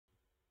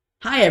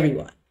Hi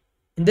everyone!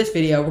 In this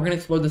video, we're going to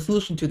explore the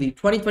solution to the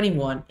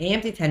 2021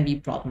 AMC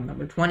 10B problem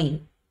number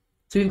 20.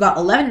 So we've got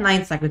 11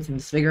 line segments in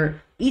this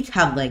figure, each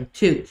have length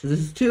 2. So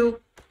this is 2,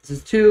 this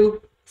is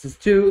 2, this is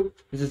 2,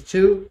 this is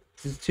 2,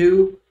 this is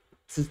 2,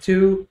 this is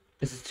 2,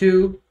 this is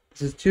 2,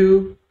 this is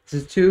 2, this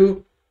is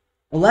 2.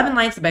 11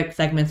 line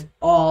segments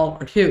all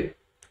are 2.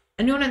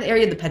 And we want the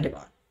area of the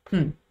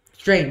pentagon.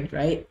 Strange,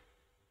 right?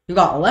 We've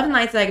got 11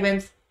 line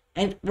segments,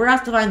 and we're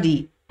asked to find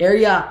the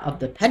area of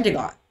the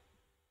pentagon.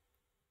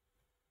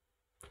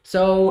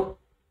 So,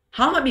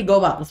 how might we go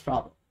about this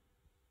problem?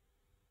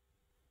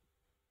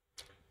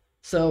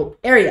 So,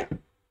 area.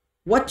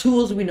 What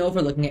tools do we know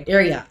for looking at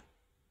area?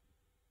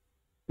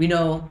 We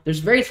know there's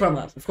various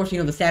formulas. Of course, you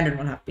know the standard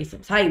 1/2 base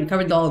times height. We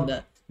covered it all in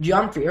the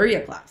geometry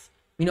area class.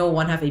 We know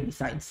 1/2 AB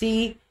sine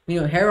C. We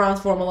know Heron's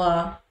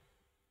formula.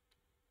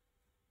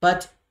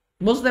 But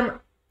most of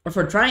them are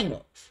for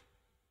triangles.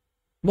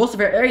 Most of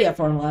our area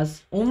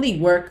formulas only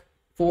work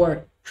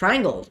for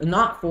triangles and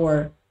not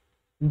for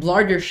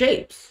larger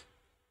shapes.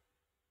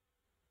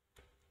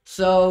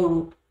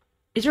 So,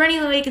 is there any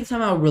way we can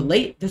somehow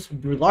relate this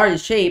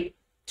large shape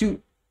to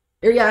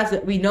areas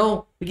that we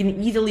know we can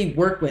easily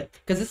work with?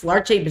 Because this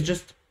large shape is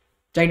just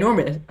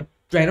ginormous, a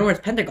ginormous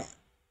pentagon.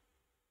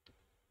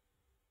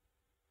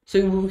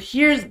 So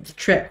here's the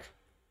trick.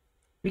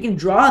 We can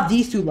draw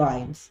these two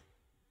lines,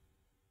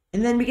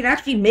 and then we can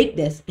actually make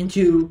this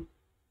into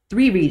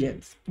three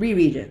regions.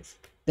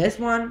 This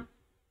one,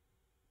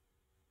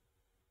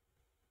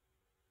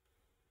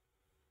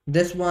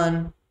 this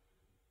one,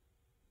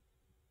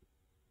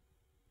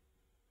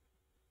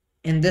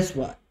 and this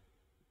one.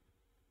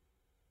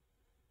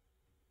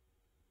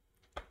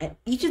 At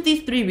each of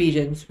these three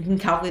regions, we can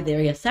calculate the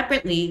area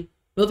separately.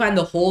 We'll find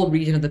the whole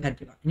region of the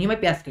pentagon. And you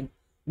might be asking,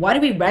 why do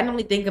we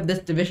randomly think of this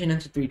division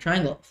into three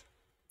triangles?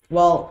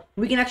 Well,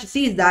 what we can actually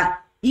see is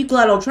that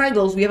equilateral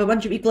triangles, we have a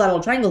bunch of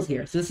equilateral triangles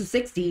here. So this is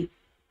 60,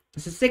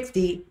 this is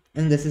 60,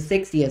 and this is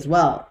 60 as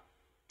well.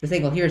 This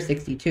angle here is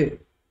 62.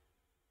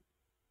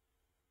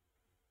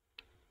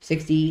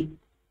 60,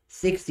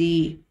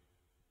 60,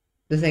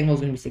 this angle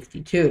is going to be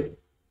 62.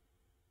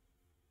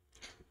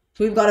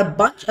 So we've got a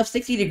bunch of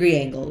 60-degree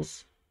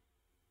angles.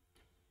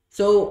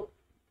 So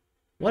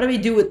what do we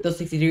do with those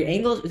 60-degree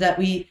angles is that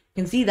we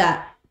can see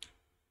that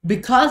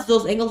because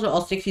those angles are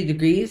all 60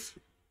 degrees,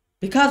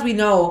 because we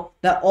know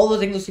that all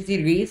those angles are 60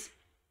 degrees,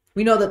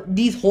 we know that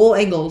these whole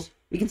angles,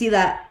 we can see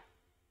that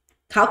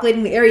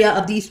calculating the area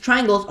of these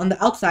triangles on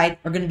the outside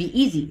are going to be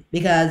easy,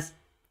 because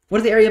what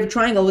is the area of a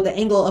triangle with the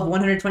angle of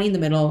 120 in the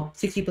middle,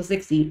 60 plus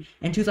 60,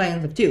 and two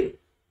sides of 2?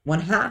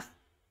 1/2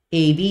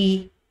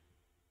 AB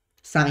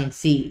sine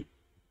C.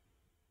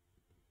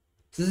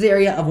 So this is the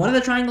area of one of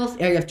the triangles.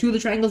 Area of two of the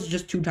triangles is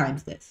just 2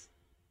 times this.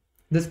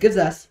 This gives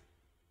us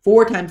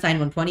 4 times sine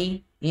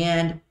 120.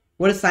 And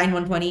what is sine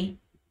 120?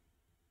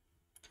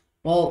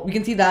 Well, we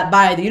can see that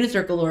by the unit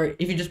circle, or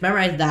if you just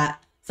memorize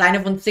that, sine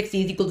of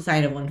 160 is equal to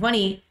sine of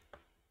 120.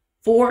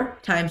 4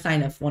 times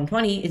sine of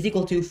 120 is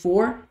equal to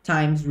 4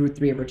 times root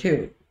 3 over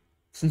 2.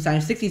 Since sine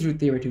of 60 is root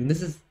 3 over 2, and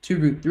this is 2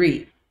 root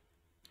 3.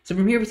 So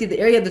from here we see the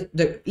area of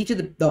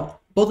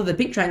both of the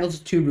pink triangles is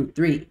 2 root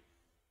 3.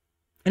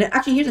 And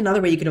actually, here's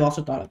another way you could have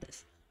also thought of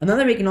this.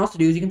 Another way you can also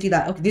do is you can see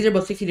that, okay, these are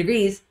both 60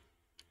 degrees.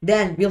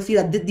 Then we'll see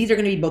that these are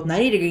going to be both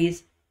 90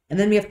 degrees. And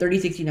then we have 30,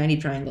 60, 90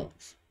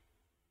 triangles.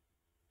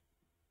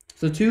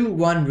 So 2,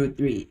 1, root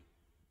 3.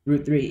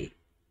 Root 3.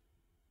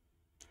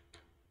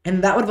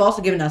 And that would have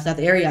also given us that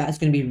the area is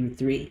going to be root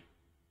 3.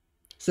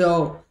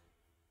 So,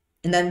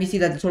 and then we see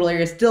that the total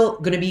area is still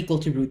going to be equal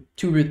to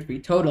 2 root 3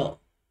 total.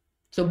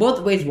 So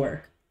both ways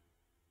work.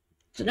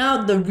 So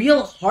now the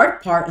real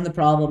hard part in the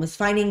problem is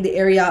finding the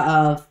area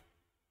of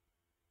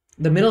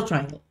the middle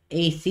triangle,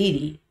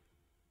 ACD.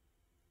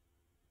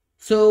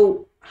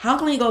 So how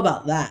can we go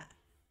about that?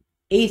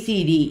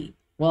 ACD.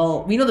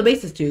 Well, we know the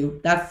base is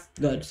 2. That's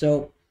good.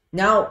 So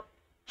now,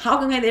 how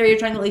can we find the area of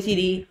triangle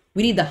ACD?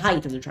 We need the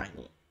height of the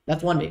triangle.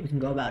 That's one way we can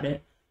go about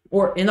it.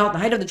 Or, and not the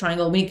height of the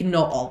triangle, we can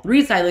know all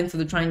 3 side lengths of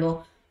the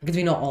triangle. Because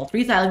we know all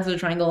 3 side lengths of the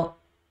triangle,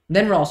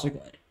 then we're also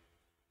good.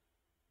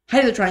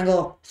 Height of the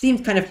triangle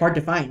seems kind of hard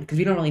to find because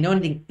we don't really know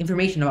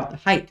information about the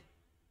height.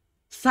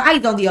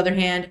 Sides, on the other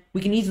hand, we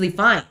can easily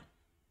find.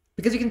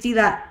 Because you can see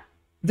that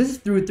this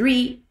is root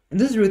 3, and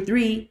this is root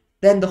 3,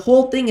 then the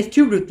whole thing is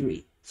 2 root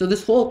 3. So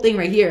this whole thing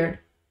right here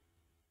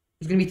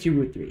is going to be 2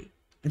 root 3.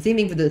 And same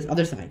thing for this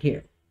other side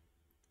here.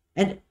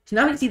 And so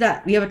now we can see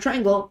that we have a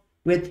triangle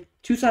with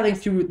 2 side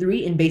lengths 2 root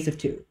 3 and base of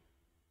 2.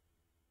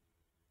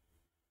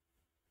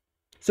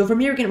 So from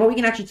here, what we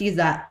can actually see is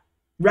that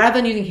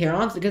rather than using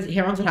Herons, because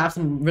Herons would have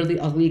some really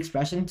ugly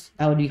expressions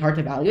that would be hard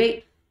to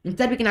evaluate,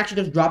 instead we can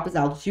actually just drop this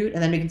altitude,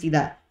 and then we can see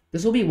that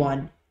this will be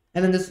 1,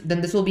 and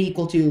then this will be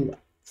equal to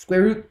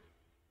square root.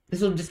 This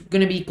will just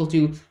going to be equal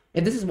to,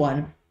 if this is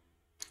 1,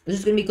 this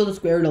is going to be equal to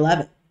square root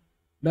 11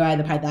 by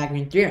the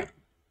Pythagorean theorem.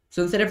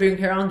 So instead of using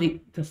Herons,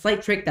 the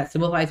slight trick that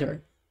simplifies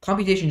our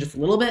computation just a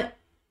little bit,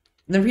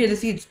 and then here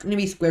this is going to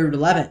be square root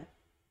 11.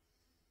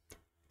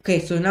 Okay,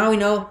 so now we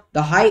know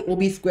the height will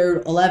be square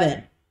root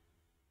 11.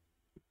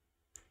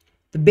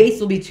 the base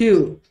will be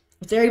 2.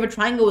 What's the area of a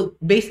triangle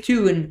with base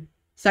 2 and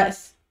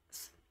size,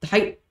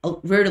 height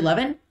root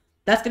 11?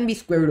 That's going to be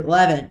square root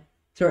 11.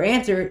 So our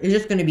answer is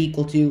just going to be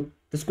equal to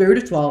the square root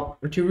of 12,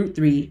 or 2 root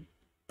 3,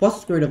 plus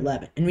the square root of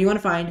 11. And we want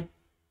to find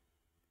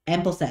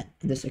n plus n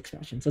in this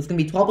expression. So it's going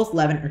to be 12 plus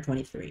 11, or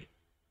 23.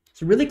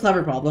 It's a really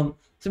clever problem.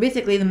 So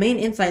basically, the main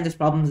insight of this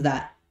problem is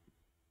that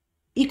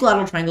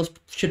equilateral triangles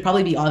should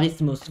probably be obvious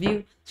to most of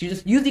you. So you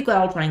just use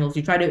equilateral triangles.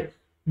 You try to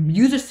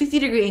use your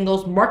 60-degree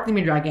angles, mark them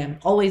in your diagram.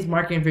 Always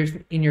mark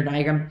information in your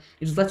diagram.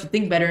 It just lets you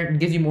think better and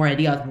gives you more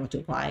ideas on what to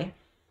apply.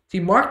 So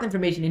you mark the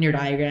information in your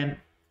diagram.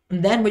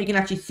 And then what you can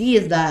actually see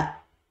is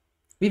that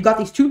we've got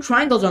these 2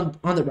 triangles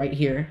on the right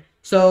here.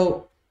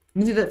 So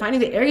you can see that finding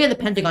the area of the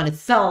pentagon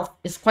itself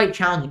is quite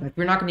challenging. Like,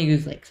 we're not going to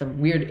use like some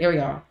weird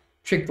area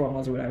trig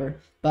formulas or whatever.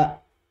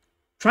 But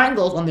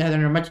triangles, on the other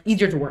hand, are much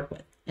easier to work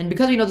with. And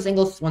because we know this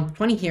angle is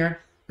 120 here,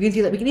 we can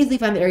see that we can easily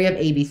find the area of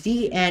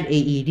ABC and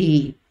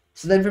AED.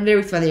 So then from there,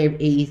 we can find the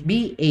area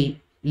of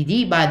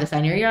AED by the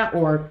sine area,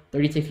 or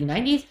 30, 60,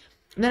 90s.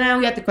 And then now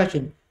we have the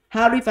question,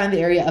 how do we find the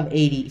area of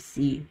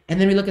ADC? And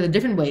then we look at the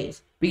different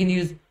ways. We can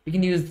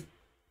use,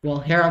 well,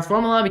 Heron's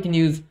formula, we can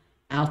use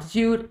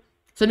altitude.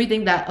 So we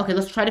think that, okay,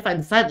 let's try to find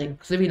the side length.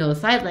 Because if we know the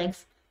side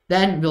lengths,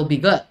 then we'll be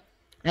good.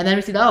 And then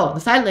we see that, oh, the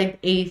side length,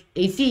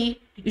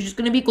 AC, is just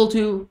going to be equal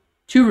to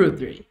 2 root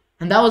 3.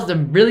 And that was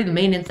really the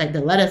main insight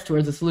that led us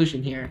towards the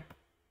solution here.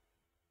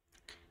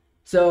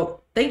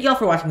 So, thank you all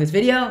for watching this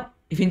video.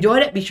 If you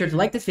enjoyed it, be sure to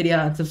like this video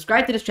and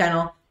subscribe to this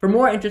channel for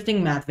more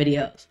interesting math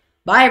videos.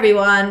 Bye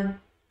everyone!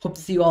 Hope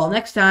to see you all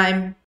next time.